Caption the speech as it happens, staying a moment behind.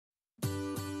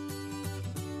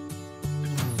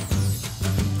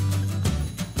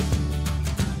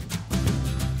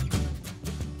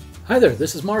Hi there,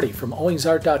 this is Marty from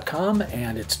owingsart.com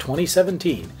and it's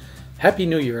 2017. Happy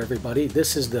New Year everybody.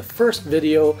 This is the first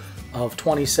video of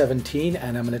 2017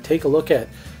 and I'm going to take a look at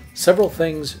several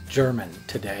things German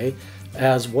today,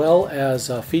 as well as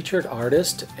a featured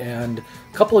artist and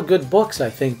a couple of good books I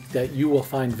think that you will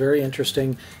find very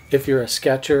interesting if you're a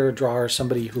sketcher, drawer,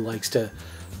 somebody who likes to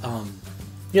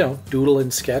doodle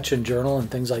and sketch and journal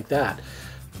and things like that.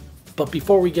 But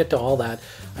before we get to all that,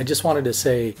 I just wanted to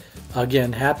say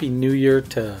again, Happy New Year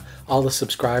to all the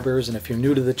subscribers, and if you're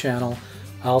new to the channel,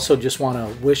 I also just want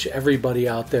to wish everybody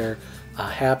out there a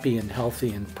happy and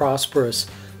healthy and prosperous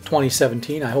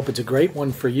 2017. I hope it's a great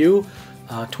one for you.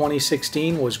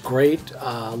 2016 was great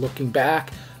looking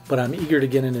back, but I'm eager to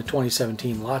get into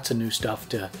 2017. Lots of new stuff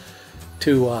to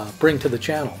bring to the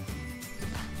channel.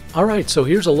 Alright, so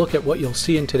here's a look at what you'll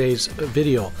see in today's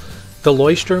video. The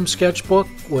Leuchtturm Sketchbook,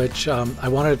 which I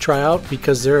wanted to try out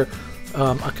because they're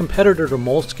a competitor to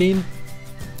Moleskine,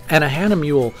 and a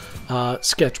Hahnemuehle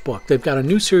sketchbook. They've got a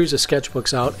new series of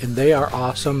sketchbooks out and they are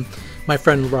awesome. My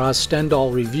friend Roz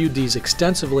Steadtler reviewed these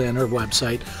extensively on her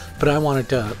website, but I wanted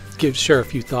to share a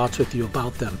few thoughts with you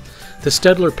about them. The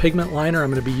Steadtler pigment liner,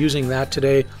 I'm going to be using that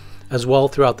today as well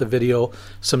throughout the video.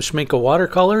 Some Schmincke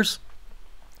watercolors.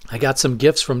 I got some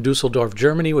gifts from Dusseldorf,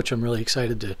 Germany, which I'm really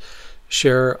excited to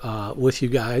share with you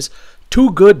guys.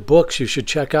 Two good books you should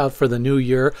check out for the new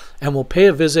year, and we'll pay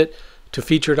a visit to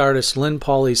featured artist Lynn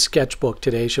Pauley's sketchbook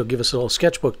today. She'll give us a little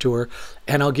sketchbook tour,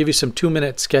 and I'll give you some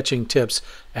 2-minute sketching tips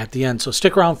at the end. So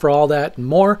stick around for all that and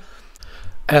more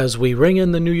as we ring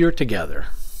in the new year together.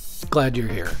 Glad you're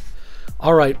here.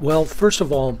 All right, well, first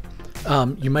of all,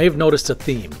 you may have noticed a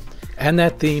theme, and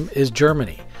that theme is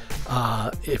Germany.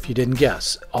 If you didn't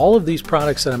guess, all of these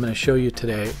products that I'm going to show you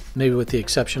today, maybe with the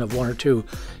exception of one or two,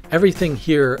 everything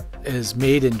here is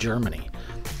made in Germany,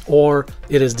 or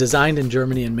it is designed in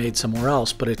Germany and made somewhere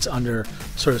else, but it's under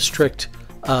sort of strict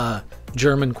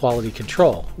German quality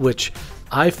control, which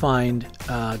I find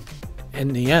in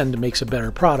the end makes a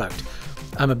better product.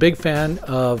 I'm a big fan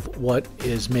of what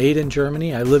is made in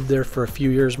Germany. I lived there for a few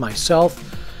years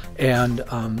myself, and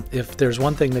if there's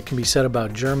one thing that can be said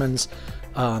about Germans,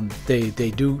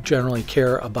 they do generally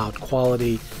care about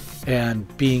quality and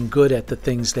being good at the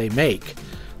things they make.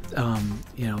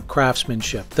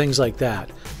 Craftsmanship, things like that.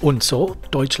 Und so,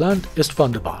 Deutschland ist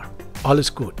wunderbar. Alles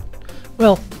gut.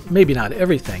 Well, maybe not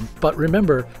everything, but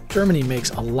remember, Germany makes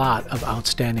a lot of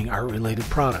outstanding art-related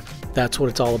product. That's what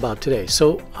it's all about today.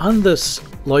 So on this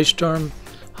Leuchtturm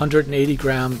 180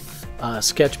 gram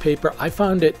sketch paper, I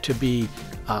found it to be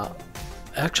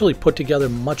actually put together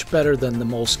much better than the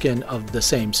Moleskine of the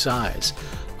same size.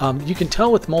 You can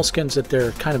tell with Moleskines that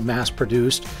they're kind of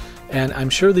mass-produced, and I'm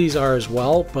sure these are as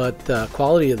well, but the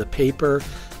quality of the paper,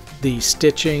 the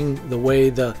stitching, the way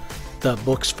the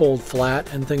books fold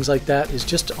flat and things like that is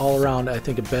just all around, I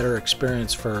think, a better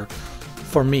experience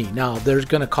for me. Now, they're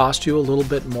going to cost you a little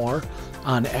bit more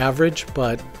on average,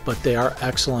 but they are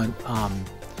excellent,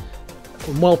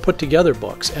 well put together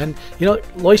books. And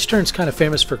Leuchtturm's kind of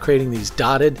famous for creating these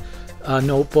dotted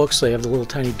notebooks. They have the little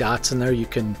tiny dots in there. You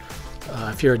can,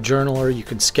 if you're a journaler, you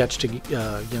can sketch to,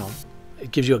 it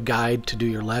gives you a guide to do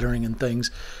your lettering and things.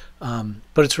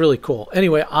 But it's really cool.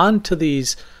 Anyway, on to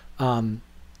these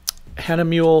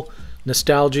Hahnemuehle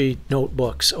Nostalgia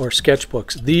notebooks or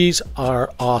sketchbooks. These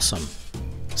are awesome.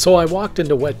 So I walked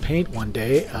into WetPaint one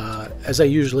day, as I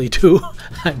usually do.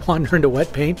 I wander into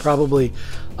WetPaint probably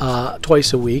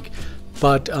twice a week.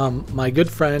 But my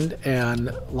good friend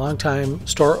and longtime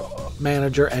store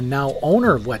manager and now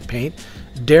owner of WetPaint,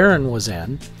 Darren, was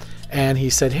in. And he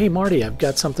said, "Hey Marty, I've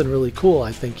got something really cool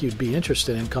I think you'd be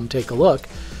interested in. Come take a look."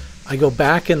 I go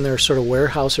back in their sort of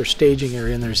warehouse or staging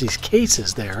area, and there's these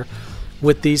cases there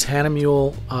with these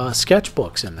Hahnemuehle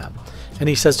sketchbooks in them. And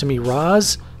he says to me,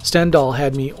 "Roz Steadtler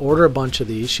had me order a bunch of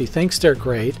these. She thinks they're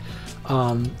great."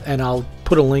 And I'll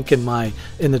put a link in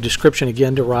the description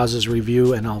again to Roz's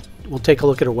review, and we'll take a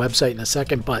look at her website in a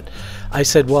second. But I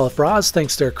said, well, if Roz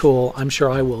thinks they're cool, I'm sure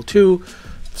I will too.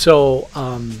 So,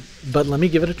 but let me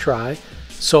give it a try.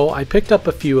 So I picked up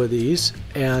a few of these,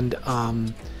 and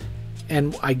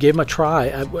I gave them a try,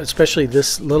 especially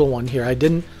this little one here. I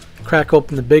didn't crack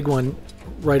open the big one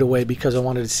right away because I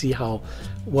wanted to see how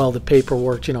well the paper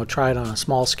worked. Try it on a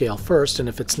small scale first, and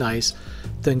if it's nice,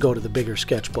 then go to the bigger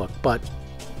sketchbook. But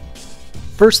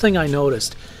first thing I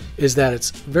noticed is that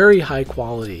it's very high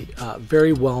quality,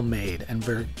 very well made, and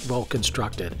very well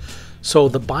constructed. So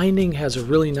the binding has a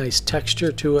really nice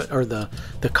texture to it, or the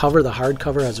cover, the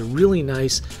hardcover, has a really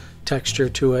nice texture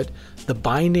to it. The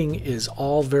binding is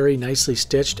all very nicely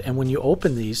stitched, and when you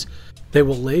open these, they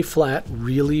will lay flat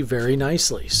really very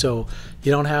nicely. So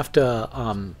you don't have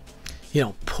to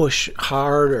push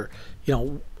hard, or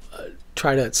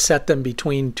try to set them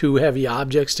between two heavy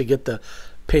objects to get the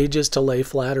pages to lay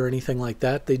flat or anything like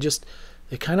that. They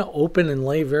kind of open and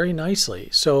lay very nicely.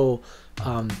 So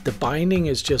the binding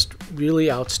is just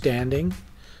really outstanding.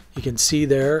 You can see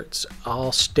there it's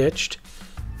all stitched,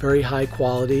 very high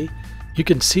quality. You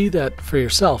can see that for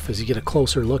yourself as you get a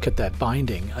closer look at that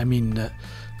binding. I mean,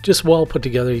 just well put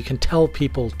together. You can tell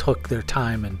people took their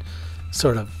time and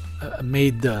sort of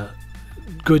made the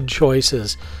good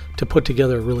choices to put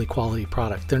together a really quality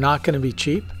product. They're not going to be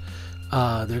cheap.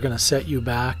 They're going to set you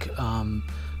back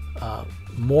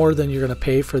more than you're going to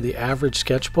pay for the average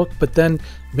sketchbook, but then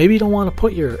maybe you don't want to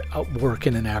put your work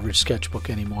in an average sketchbook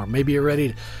anymore. Maybe you're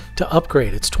ready to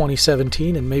upgrade. It's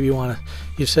 2017 and maybe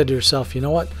you've said to yourself, you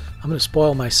know what, I'm going to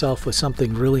spoil myself with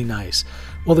something really nice.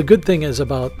 Well, the good thing is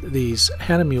about these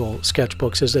Hahnemuehle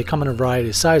sketchbooks is they come in a variety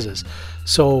of sizes,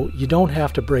 so you don't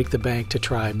have to break the bank to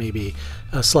try maybe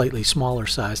a slightly smaller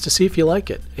size to see if you like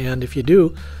it, and if you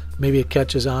do, maybe it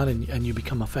catches on and you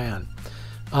become a fan.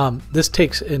 This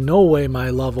takes in no way my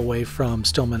love away from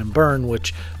Stillman & Byrne,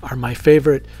 which are my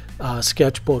favorite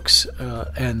sketchbooks,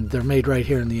 and they're made right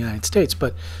here in the United States.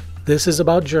 But this is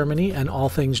about Germany and all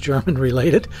things German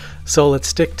related. So let's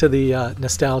stick to the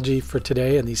nostalgia for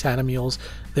today, and these Hahnemuehles,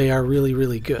 they are really,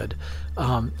 really good.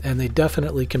 And they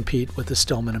definitely compete with the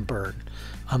Stillman & Byrne.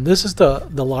 This is the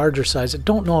larger size. I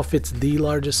don't know if it's the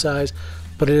largest size,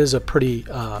 but it is a pretty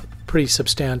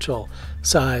substantial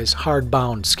size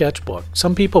hardbound sketchbook.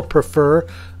 Some people prefer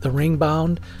the ring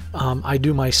bound. I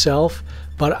do myself,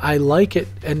 but I like it,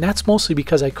 and that's mostly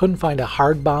because I couldn't find a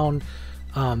hardbound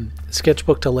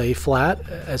sketchbook to lay flat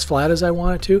as I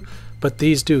wanted to, but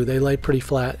these do. They lay pretty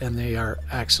flat and they are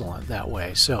excellent that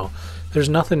way. So there's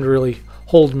nothing to really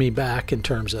hold me back in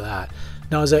terms of that.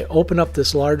 Now as I open up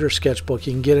this larger sketchbook,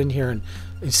 you can get in here and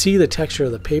see the texture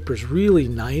of the paper is really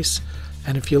nice.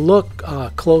 And if you look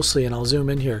closely, and I'll zoom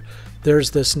in here,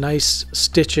 there's this nice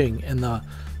stitching in the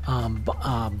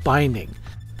binding.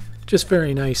 Just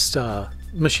very nice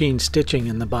machine stitching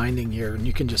in the binding here, and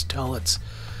you can just tell it's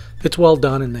well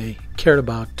done, and they cared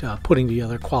about putting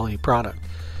together quality product.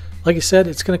 Like I said,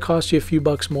 it's going to cost you a few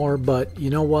bucks more, but you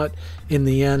know what? In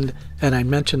the end, and I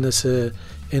mention this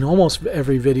in almost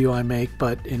every video I make,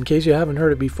 but in case you haven't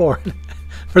heard it before,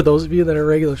 for those of you that are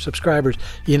regular subscribers,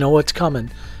 you know what's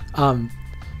coming.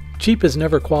 Cheap is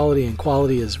never quality, and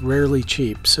quality is rarely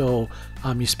cheap. So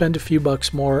you spend a few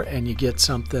bucks more and you get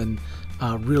something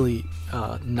really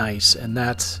nice, and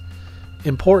that's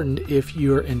important if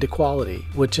you're into quality,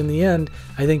 which in the end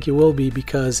I think you will be,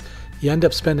 because you end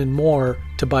up spending more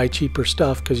to buy cheaper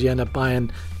stuff because you end up buying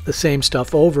the same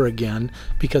stuff over again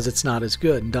because it's not as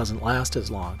good and doesn't last as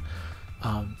long.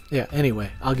 Yeah,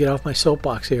 anyway, I'll get off my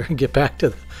soapbox here and get back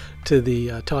to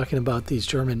the talking about these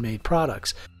German-made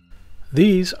products.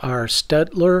 These are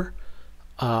Steadtler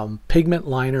pigment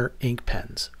liner ink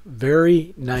pens.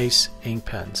 Very nice ink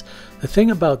pens. The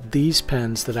thing about these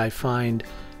pens that I find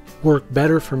work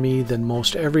better for me than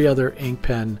most every other ink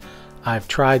pen I've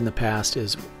tried in the past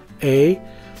is A,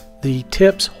 the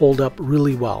tips hold up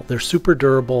really well. They're super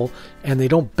durable and they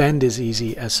don't bend as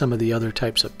easy as some of the other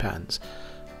types of pens.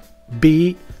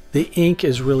 B, the ink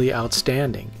is really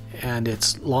outstanding and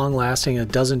it's long lasting.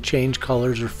 It doesn't change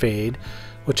colors or fade,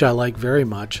 which I like very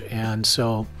much, and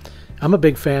so I'm a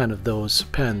big fan of those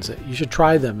pens. You should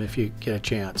try them if you get a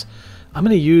chance. I'm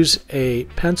going to use a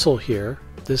pencil here.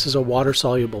 This is a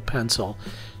water-soluble pencil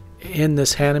in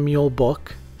this Hahnemuehle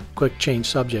book. Quick change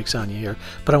subjects on you here,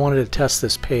 but I wanted to test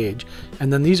this page.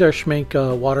 And then these are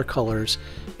Schmincke watercolors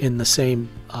in the same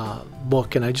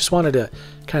book, and I just wanted to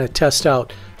kind of test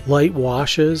out light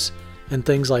washes and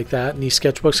things like that in these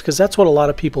sketchbooks, because that's what a lot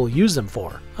of people use them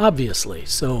for, obviously.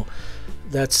 So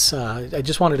that's I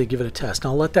just wanted to give it a test. Now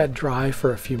I'll let that dry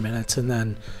for a few minutes and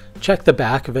then check the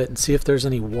back of it and see if there's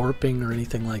any warping or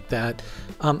anything like that.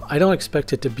 I don't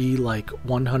expect it to be like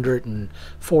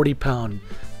 140-pound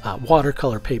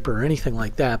watercolor paper or anything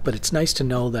like that, but it's nice to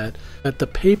know that the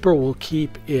paper will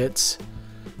keep its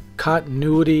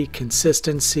continuity,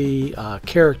 consistency,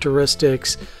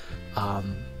 characteristics,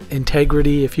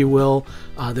 integrity, if you will,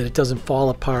 that it doesn't fall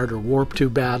apart or warp too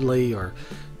badly or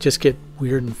just get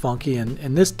weird and funky,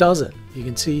 and this doesn't. You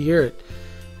can see here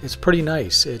it's pretty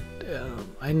nice.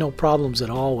 I had no problems at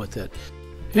all with it.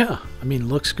 Yeah, I mean,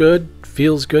 looks good,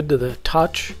 feels good to the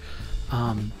touch.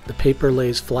 The paper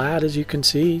lays flat, as you can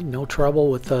see. No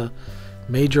trouble with the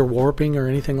major warping or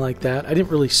anything like that. I didn't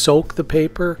really soak the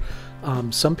paper.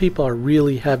 Some people are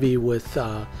really heavy with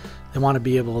They want to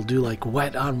be able to do like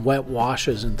wet on wet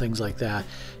washes and things like that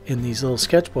in these little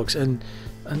sketchbooks. And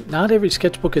not every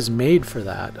sketchbook is made for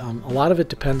that. A lot of it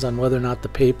depends on whether or not the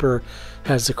paper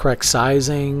has the correct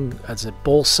sizing. Is it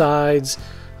both sides?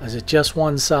 Is it just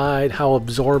one side? How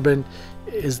absorbent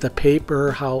is the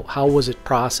paper? How was it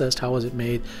processed? How was it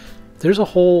made? There's a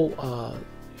whole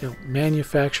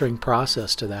manufacturing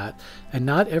process to that, and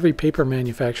not every paper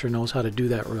manufacturer knows how to do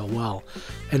that real well.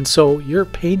 And so your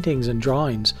paintings and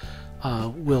drawings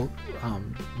will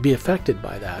be affected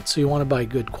by that. So you want to buy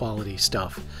good quality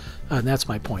stuff. And that's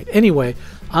my point. Anyway,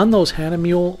 on those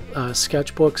Hahnemuehle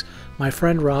sketchbooks, my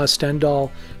friend Roz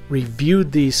Stendahl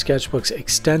reviewed these sketchbooks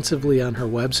extensively on her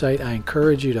website. I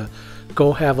encourage you to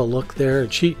go have a look there.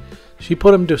 She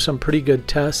put them to some pretty good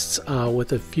tests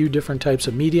with a few different types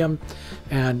of medium,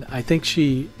 and I think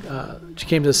she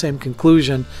came to the same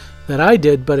conclusion that I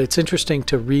did, but it's interesting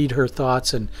to read her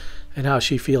thoughts and how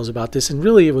she feels about this. And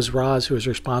really it was Roz who was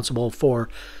responsible for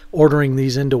ordering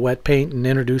these into WetPaint and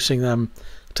introducing them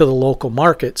to the local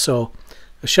market. So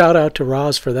a shout out to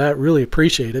Roz for that. Really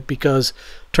appreciate it, because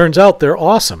turns out they're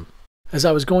awesome. As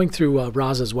I was going through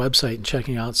Roz's website and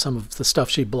checking out some of the stuff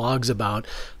she blogs about,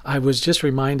 I was just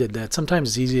reminded that sometimes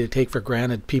it's easy to take for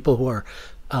granted people who are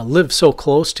live so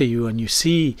close to you and you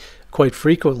see quite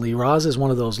frequently. Roz is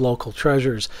one of those local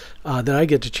treasures that I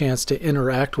get the chance to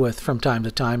interact with from time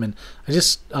to time, and I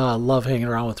just love hanging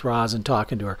around with Roz and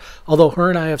talking to her. Although her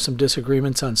and I have some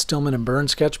disagreements on Stillman and Byrne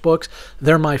sketchbooks,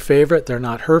 they're my favorite. They're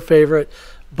not her favorite,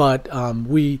 but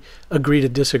we agree to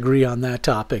disagree on that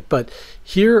topic. But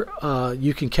here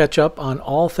you can catch up on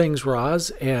all things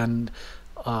Roz, and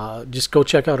just go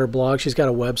check out her blog. She's got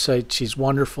a website. She's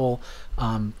wonderful.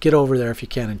 Get over there if you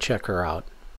can and check her out.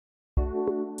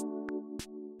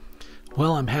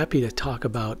 Well, I'm happy to talk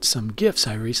about some gifts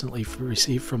I recently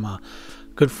received from a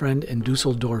good friend in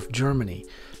Dusseldorf, Germany.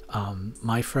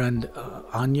 My friend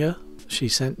Anya, she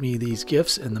sent me these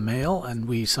gifts in the mail, and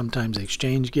we sometimes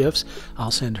exchange gifts.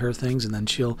 I'll send her things, and then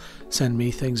she'll send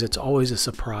me things. It's always a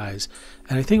surprise.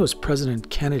 And I think it was President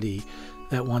Kennedy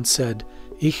that once said,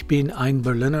 "Ich bin ein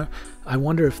Berliner." I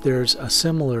wonder if there's a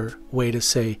similar way to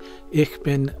say, "Ich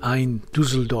bin ein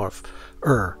Dusseldorfer,"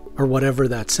 or whatever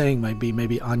that saying might be.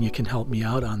 Maybe Anya can help me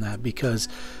out on that, because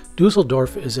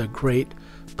Dusseldorf is a great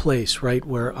place right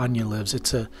where Anya lives.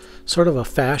 It's a sort of a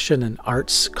fashion and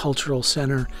arts cultural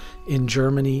center in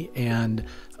Germany, and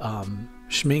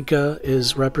Schminke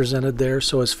is represented there,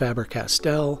 so is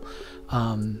Faber-Castell,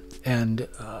 and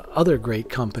other great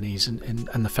companies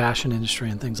and the fashion industry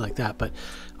and things like that. But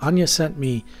Anya sent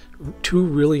me 2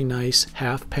 really nice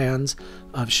half pans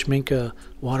of Schminke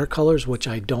watercolors, which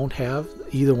I don't have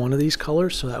either one of these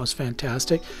colors, so that was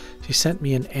fantastic. She sent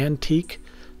me an antique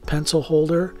pencil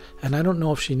holder, and I don't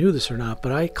know if she knew this or not,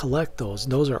 but I collect those.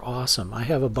 Those are awesome. I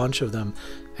have a bunch of them,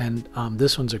 and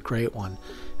this one's a great one.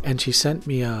 And she sent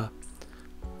me a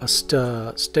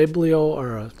Stabilo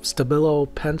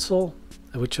pencil,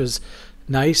 which was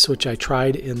nice, which I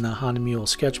tried in the Hahnemuehle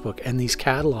sketchbook, and these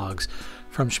catalogs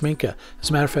from Schminke. As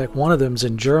a matter of fact, one of them's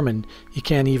in German. You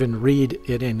can't even read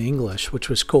it in English, which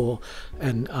was cool.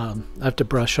 And I have to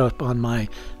brush up on my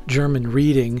German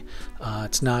reading.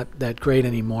 It's not that great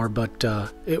anymore, but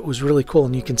it was really cool.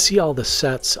 And you can see all the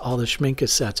sets, all the Schminke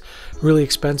sets. Really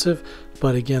expensive,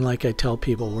 but again, like I tell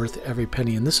people, worth every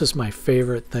penny. And this is my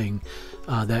favorite thing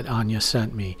that Anya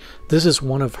sent me. This is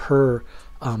one of her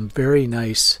very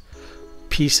nice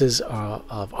pieces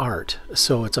of art.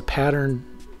 So it's a pattern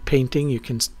painting, you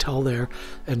can tell there,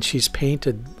 and she's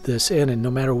painted this in, and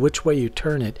no matter which way you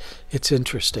turn it, it's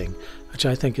interesting, which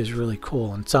I think is really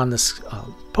cool. And it's on this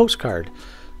postcard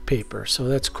paper, so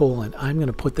that's cool, and I'm going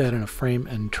to put that in a frame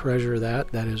and treasure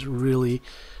that. That is really,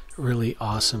 really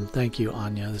awesome. Thank you,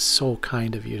 Anya. It's so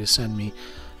kind of you to send me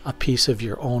a piece of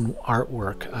your own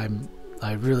artwork.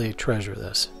 I really treasure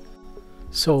this.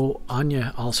 So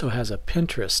Anya also has a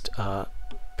Pinterest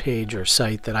page or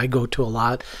site that I go to a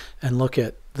lot and look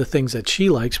at the things that she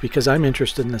likes, because I'm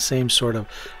interested in the same sort of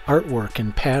artwork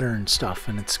and pattern stuff,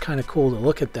 and it's kind of cool to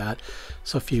look at that.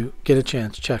 So if you get a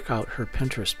chance, check out her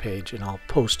Pinterest page, and I'll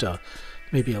post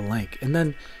maybe a link. And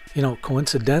then,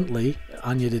 coincidentally,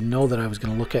 Anya didn't know that I was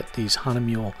going to look at these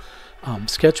Hahnemuehle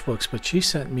sketchbooks, but she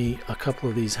sent me a couple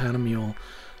of these Hahnemuehle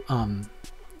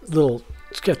little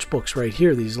sketchbooks right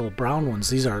here, these little brown ones.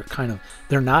 These are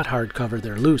they're not hardcover,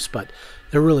 they're loose, but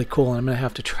they're really cool, and I'm going to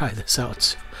have to try this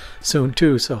out soon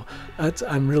too. So I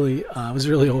was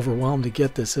really overwhelmed to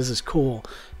get this. This is cool,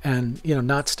 and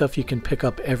not stuff you can pick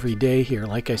up every day here.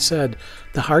 Like I said,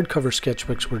 the hardcover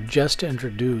sketchbooks were just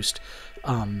introduced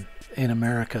in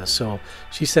America. So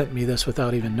she sent me this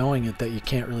without even knowing it, that you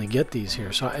can't really get these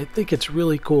here. So I think it's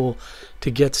really cool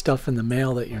to get stuff in the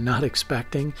mail that you're not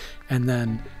expecting. And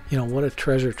then, you know, what a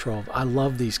treasure trove. I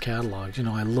love these catalogs. You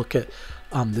know, I look at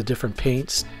the different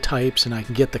paints types, and I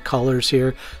can get the colors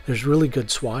here. There's really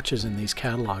good swatches in these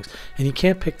catalogs, and you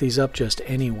can't pick these up just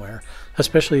anywhere,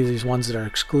 especially these ones that are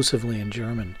exclusively in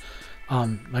German.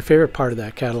 My favorite part of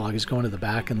that catalog is going to the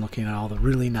back and looking at all the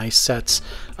really nice sets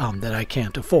that I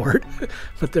can't afford,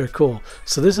 but they're cool.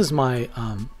 So this is my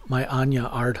my Anya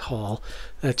art haul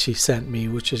that she sent me,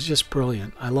 which is just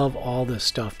brilliant. I love all this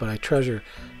stuff, but I treasure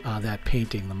that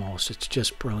painting the most. It's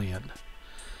just brilliant,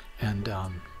 and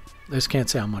I just can't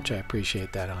say how much I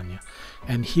appreciate that, Anya.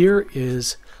 And here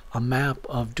is a map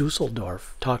of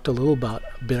Dusseldorf. Talked a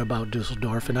bit about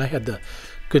Dusseldorf, and I had the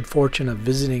good fortune of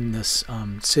visiting this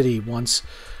city once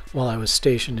while I was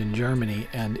stationed in Germany,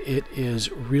 and it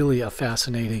is really a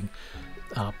fascinating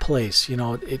place. You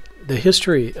know, the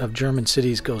history of German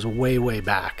cities goes way, way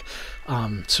back.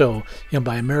 So, you know,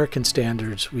 by American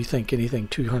standards, we think anything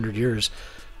 200 years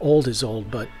old is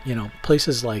old, but, you know,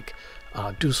 places like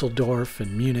Dusseldorf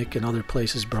and Munich and other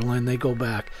places, Berlin, they go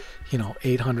back, you know,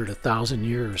 800, 1,000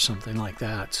 years or something like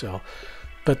that. So,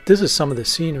 but this is some of the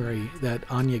scenery that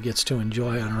Anya gets to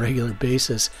enjoy on a regular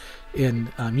basis.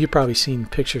 You've probably seen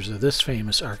pictures of this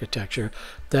famous architecture.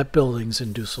 That building's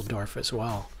in Dusseldorf as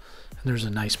well. And there's a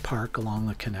nice park along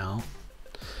the canal.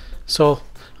 So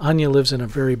Anya lives in a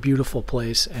very beautiful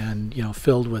place, and, you know,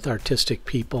 filled with artistic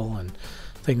people and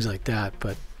things like that.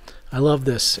 But I love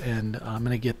this, and I'm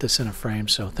going to get this in a frame,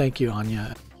 so thank you,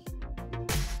 Anya.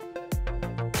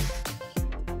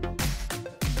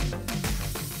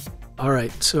 All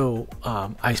right, so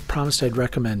I promised I'd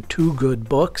recommend 2 good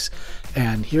books,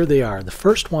 and here they are. The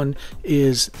first one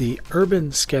is the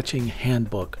Urban Sketching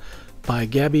Handbook by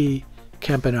Gabby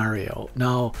Campanario.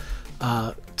 Now,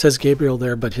 it says Gabriel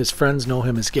there, but his friends know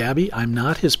him as Gabby. I'm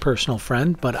not his personal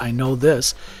friend, but I know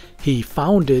this. He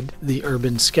founded the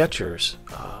Urban Sketchers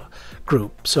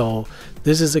group. So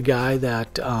this is a guy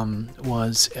that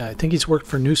I think he's worked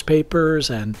for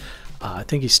newspapers, and I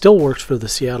think he still works for the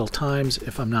Seattle Times,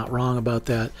 if I'm not wrong about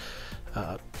that.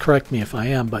 Correct me if I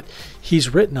am, but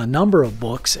he's written a number of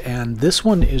books, and this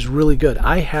one is really good.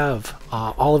 I have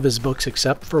all of his books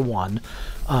except for one,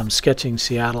 Sketching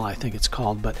Seattle, I think it's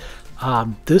called, but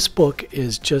this book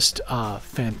is just a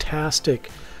fantastic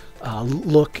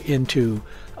look into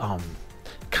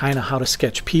kind of how to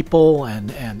sketch people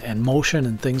and motion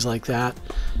and things like that.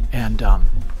 And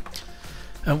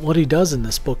what he does in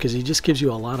this book is he just gives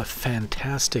you a lot of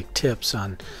fantastic tips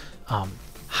on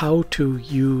how to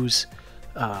use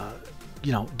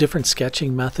you know, different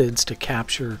sketching methods to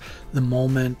capture the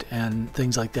moment and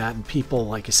things like that, and people,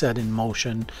 like I said, in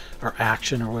motion or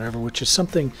action or whatever, which is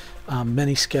something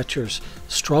many sketchers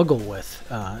struggle with,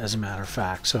 as a matter of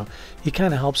fact. So he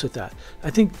kind of helps with that. I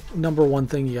think number one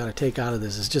thing you got to take out of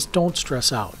this is just don't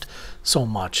stress out so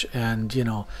much, and, you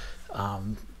know,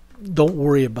 don't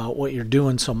worry about what you're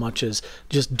doing so much as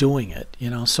just doing it. You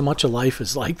know, so much of life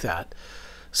is like that.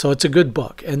 So it's a good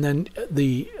book. And then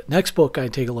the next book I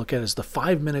take a look at is the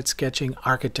 5-Minute Sketching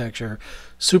Architecture,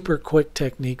 Super Quick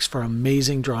Techniques for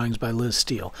Amazing Drawings by Liz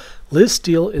Steele. Liz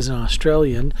Steele is an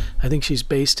Australian. I think she's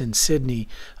based in Sydney.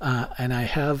 And I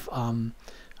have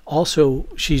also,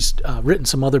 she's written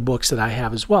some other books that I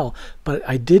have as well. But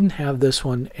I didn't have this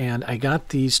one, and I got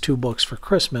these 2 books for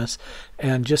Christmas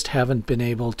and just haven't been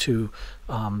able to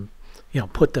you know,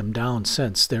 put them down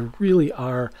since. They really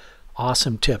are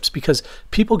awesome tips, because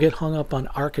people get hung up on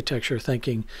architecture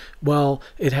thinking, well,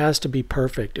 it has to be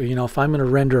perfect, or, you know, if I'm going to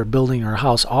render a building or a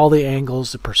house, all the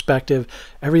angles, the perspective,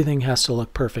 everything has to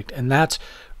look perfect, and that's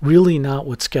really not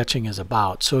what sketching is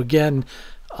about. So again,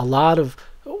 a lot of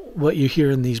what you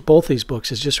hear in both these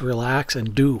books is just relax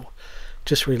and do.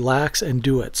 Just relax and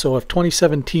do it. So if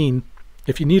 2017,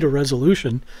 if you need a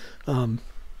resolution,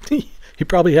 you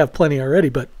probably have plenty already,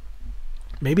 but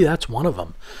maybe that's one of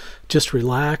them. Just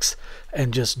relax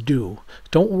and just do.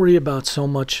 Don't worry about so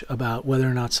much about whether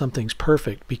or not something's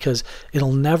perfect, because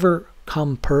it'll never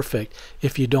come perfect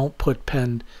if you don't put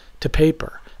pen to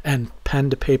paper, and pen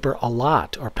to paper a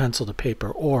lot, or pencil to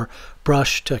paper, or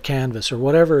brush to canvas, or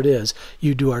whatever it is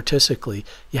you do artistically.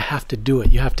 You have to do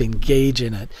it. You have to engage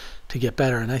in it to get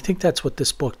better. And I think that's what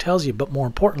this book tells you, but more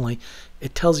importantly,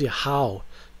 it tells you how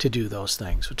to do those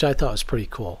things, which I thought was pretty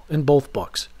cool in both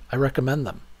books. I recommend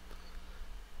them.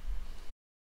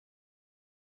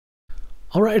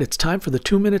 All right, it's time for the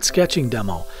 2-minute sketching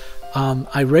demo.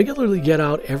 I regularly get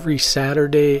out every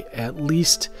Saturday, at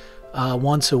least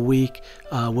once a week,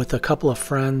 with a couple of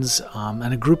friends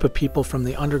and a group of people from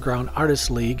the Underground Artists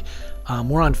League.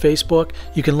 We're on Facebook.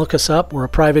 You can look us up. We're a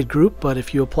private group, but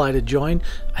if you apply to join,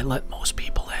 I let most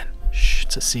people in. Shh,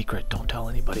 it's a secret. Don't tell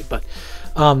anybody. But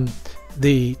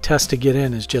the test to get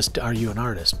in is just, are you an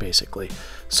artist, basically.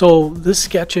 So this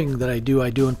sketching that I do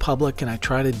in public, and I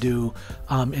try to do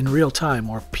in real time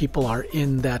where people are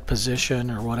in that position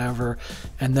or whatever,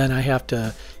 and then I have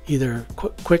to either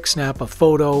quick snap a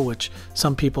photo, which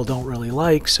some people don't really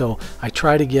like, so I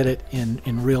try to get it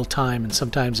in real time, and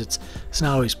sometimes it's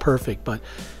not always perfect, but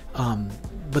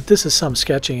this is some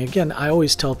sketching. Again, I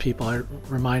always tell people, I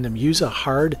remind them, use a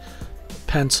hard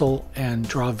pencil and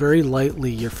draw very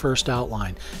lightly your first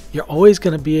outline. You're always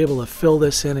going to be able to fill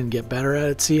this in and get better at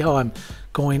it. See how I'm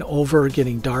going over,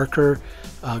 getting darker,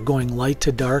 going light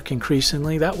to dark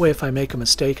increasingly. That way, if I make a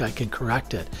mistake, I can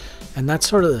correct it. And that's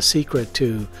sort of the secret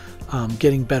to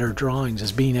getting better drawings,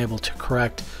 is being able to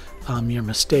correct your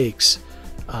mistakes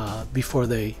before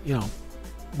they,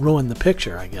 ruin the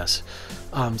picture, I guess.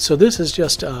 So this is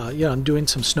just, I'm doing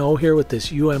some snow here with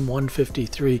this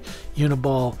UM153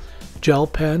 Uniball gel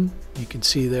pen. You can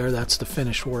see there, that's the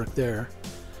finished work there.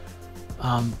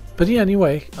 But yeah,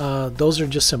 anyway, those are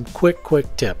just some quick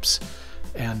tips.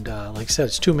 And like I said,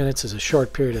 it's 2 minutes is a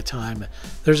short period of time.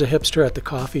 There's a hipster at the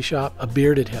coffee shop, a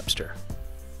bearded hipster.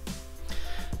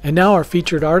 And now our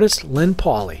featured artist, Lynn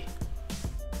Pauley.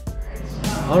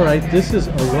 All right, this is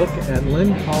a look at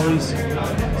Lynn Pauley's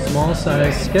small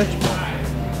size sketchbook.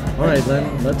 All right,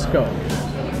 Lynn, let's go.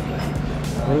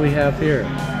 What do we have here?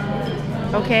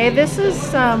 Okay, this is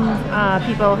some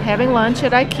people having lunch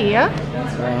at IKEA.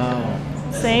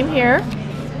 Wow. Same here.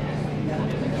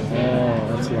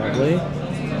 Oh, that's lovely.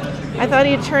 I thought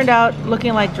he had turned out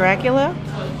looking like Dracula,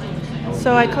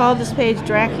 so I called this page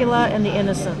Dracula and the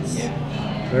Innocents.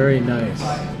 Very nice.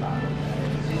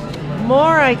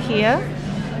 More IKEA.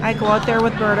 I go out there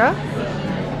with Berta.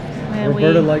 And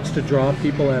Roberta likes to draw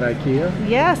people at IKEA?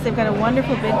 Yes, they've got a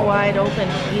wonderful big wide open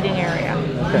eating area.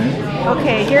 Okay.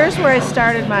 Okay, here's where I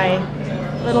started my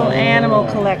little animal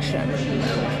collection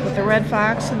with the red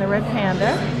fox and the red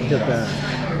panda. Look at that.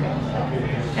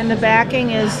 And the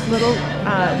backing is little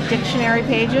dictionary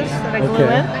pages that I glue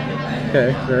in.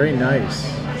 Okay, very nice.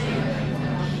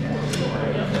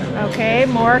 Okay,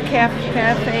 more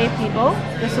cafe people.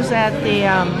 This is at the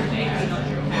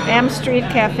Am Street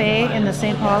Cafe in the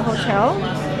St. Paul Hotel.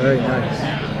 Very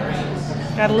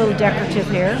nice. Got a little decorative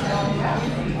here.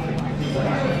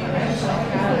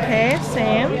 Okay,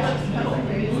 same.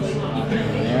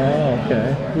 Oh,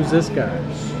 okay. Who's this guy?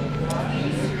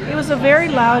 He was a very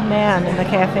loud man in the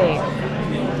cafe.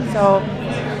 So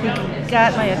he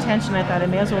got my attention. I thought I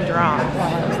may as well draw him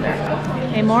while I was there.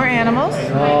 Okay, more animals.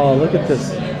 Oh, look at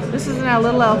this. This is a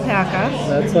little alpaca.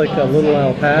 That's like a little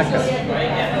alpaca.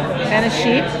 And a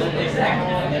sheep.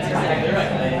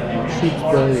 Sheep's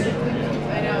brilliant.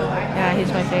 Yeah,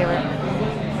 he's my favorite.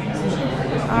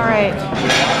 All right.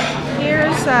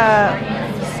 Here's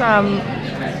some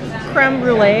creme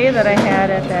brulee that I had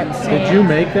at that same. Did you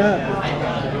make that?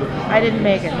 I didn't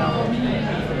make it, no.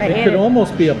 It could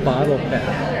almost be a bottle cap.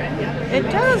 It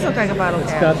does look like a bottle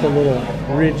cap. It's got the little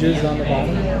ridges on the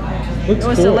bottom. Looks It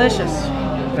was cool. delicious.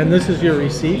 And this is your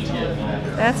receipt?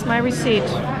 That's my receipt.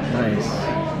 Nice.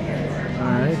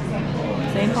 All right.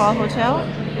 St. Paul Hotel,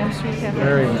 M Street Cafe.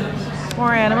 Very nice.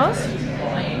 More animals.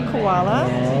 Koala.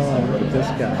 Oh, look at this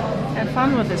guy. Had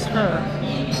fun with his fur.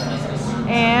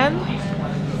 And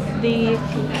the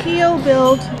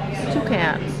keel-billed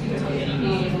toucan.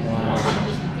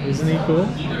 Wow. Isn't he cool?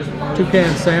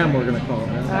 Toucan Sam, we're going to call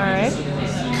him. All right.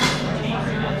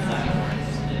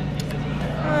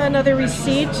 Another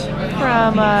receipt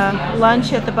from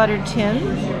lunch at the Buttered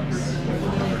Tin.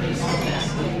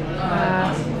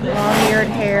 Long-eared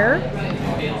hare.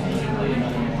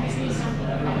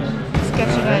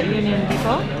 Sketching at Union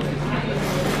Depot.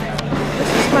 This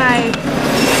is my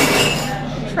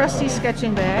trusty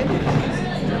sketching bag.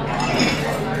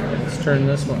 Let's turn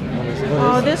this one.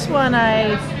 Oh, this one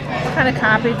I kind of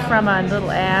copied from a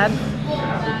little ad.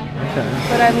 Okay.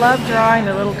 But I love drawing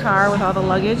the little car with all the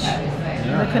luggage.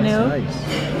 Yeah, the canoe. Nice.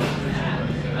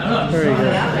 Very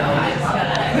good.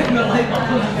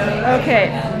 Okay,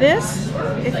 this,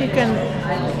 if you can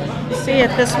see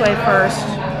it this way first,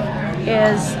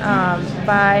 is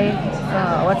by,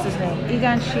 what's his name?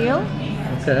 Egon Schiele.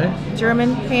 Okay.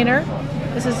 German painter.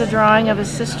 This is a drawing of his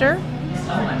sister.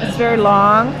 It's very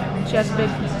long. She has a big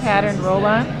patterned roll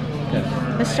on. Okay.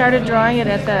 I started drawing it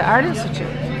at the Art Institute.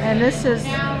 And this is,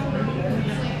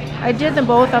 I did them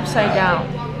both upside down.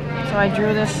 So I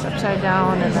drew this upside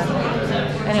down and then,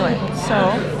 anyway,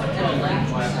 so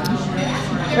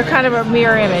they're kind of a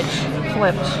mirror image,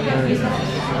 flipped. Very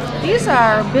nice. These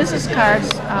are business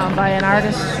cards by an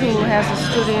artist who has a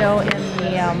studio in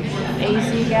the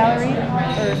AZ Gallery,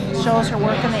 or shows her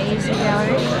work in the AZ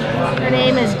Gallery. Her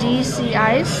name is DC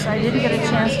Ice. I didn't get a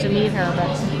chance to meet her,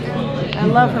 but I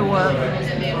love her work.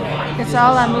 It's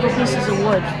all on little pieces of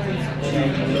wood.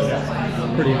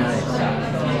 Pretty nice.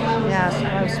 Yes,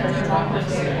 I was special.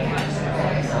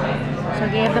 So I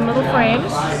gave them little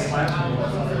frames.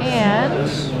 And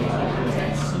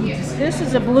this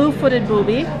is a blue-footed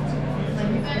booby.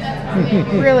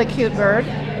 Really cute bird.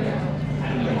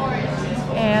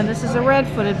 And this is a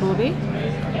red-footed booby.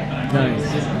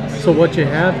 Nice. So what you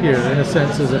have here, in a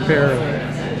sense, is a pair of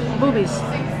boobies.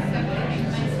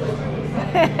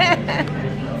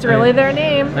 It's really their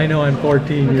name. I know, I'm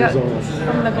 14 years old.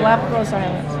 From the Galapagos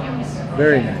Islands.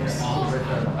 Very nice.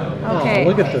 Okay. Oh,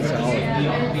 look at this owl.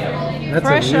 That's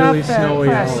Fresh a really off the snowy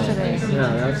press owl. today.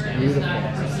 Yeah, that's beautiful.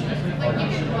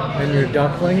 And your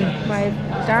duckling? My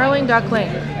darling duckling.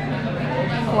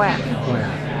 Quack.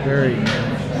 Quack. Very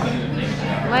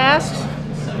nice.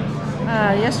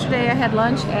 Yesterday I had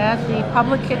lunch at the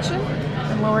public kitchen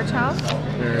in Lower Town.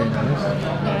 Very nice.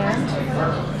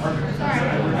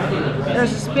 And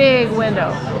there's this big window.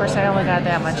 Of course, I only got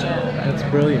that much in. That's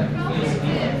brilliant.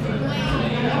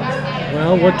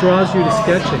 Well, what draws you to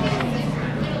sketching?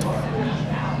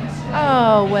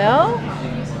 Oh, well,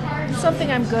 something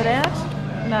I'm good at.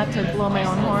 Not to blow my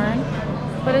own horn,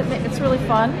 but it's really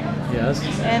fun. Yes.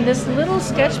 And this little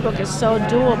sketchbook is so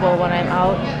doable when I'm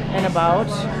out and about.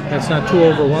 That's not too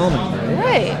overwhelming, right?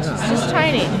 Right. Yeah. It's just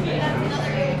tiny.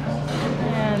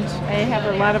 And I have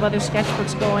a lot of other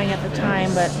sketchbooks going at the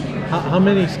time, but... How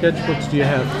many sketchbooks do you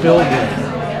have filled with?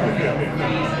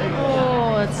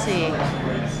 Oh, let's see.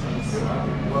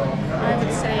 I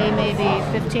would say maybe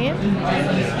 15. 15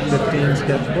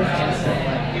 sketchbooks?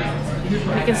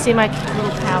 You can see my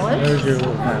little palette. There's your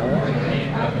little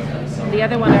palette. The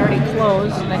other one I already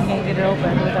closed, and I can't get it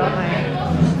open without my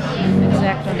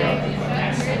X-Acto note.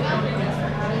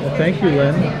 Well, thank you,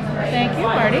 Lynn. Thank you,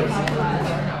 Marty.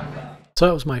 So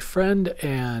that was my friend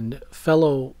and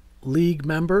fellow league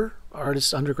member,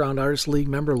 Underground Artist League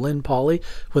member, Lynn Pauley,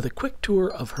 with a quick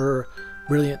tour of her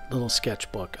brilliant little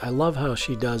sketchbook. I love how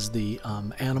she does the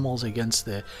animals against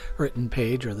the written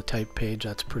page or the typed page.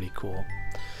 That's pretty cool.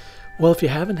 Well, if you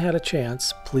haven't had a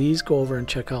chance, please go over and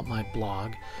check out my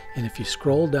blog. And if you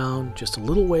scroll down just a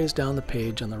little ways down the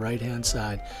page on the right-hand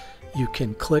side, you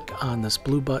can click on this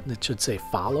blue button that should say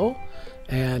follow.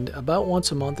 And about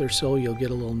once a month or so, you'll get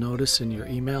a little notice in your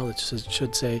email that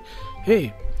should say,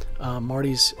 hey,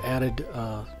 Marty's added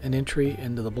an entry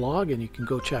into the blog, and you can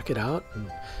go check it out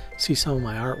and see some of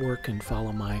my artwork and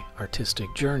follow my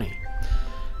artistic journey.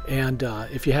 And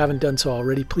if you haven't done so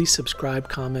already, please subscribe,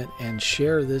 comment, and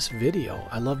share this video.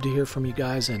 I love to hear from you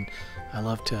guys, and I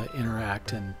love to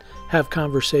interact and have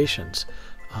conversations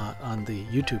on the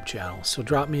YouTube channel. So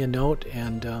drop me a note,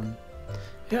 and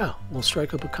yeah, we'll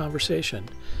strike up a conversation.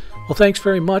 Well, thanks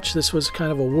very much. This was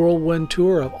kind of a whirlwind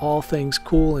tour of all things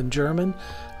cool in German.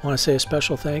 I want to say a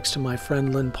special thanks to my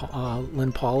friend Lynn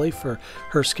Pauley for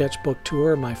her sketchbook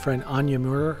tour, my friend Anja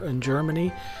Müller in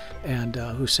Germany, and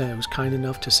who was kind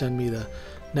enough to send me the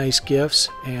nice gifts,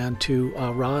 and to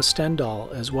Roz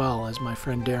Stendahl, as well as my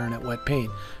friend Darren at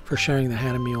WetPaint, for sharing the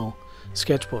Hahnemuehle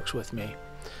sketchbooks with me.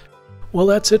 Well,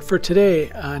 that's it for today,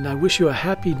 and I wish you a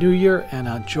happy new year and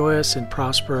a joyous and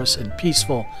prosperous and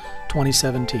peaceful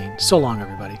 2017. So long,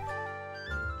 everybody.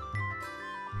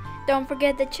 Don't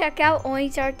forget to check out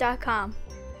owingsart.com.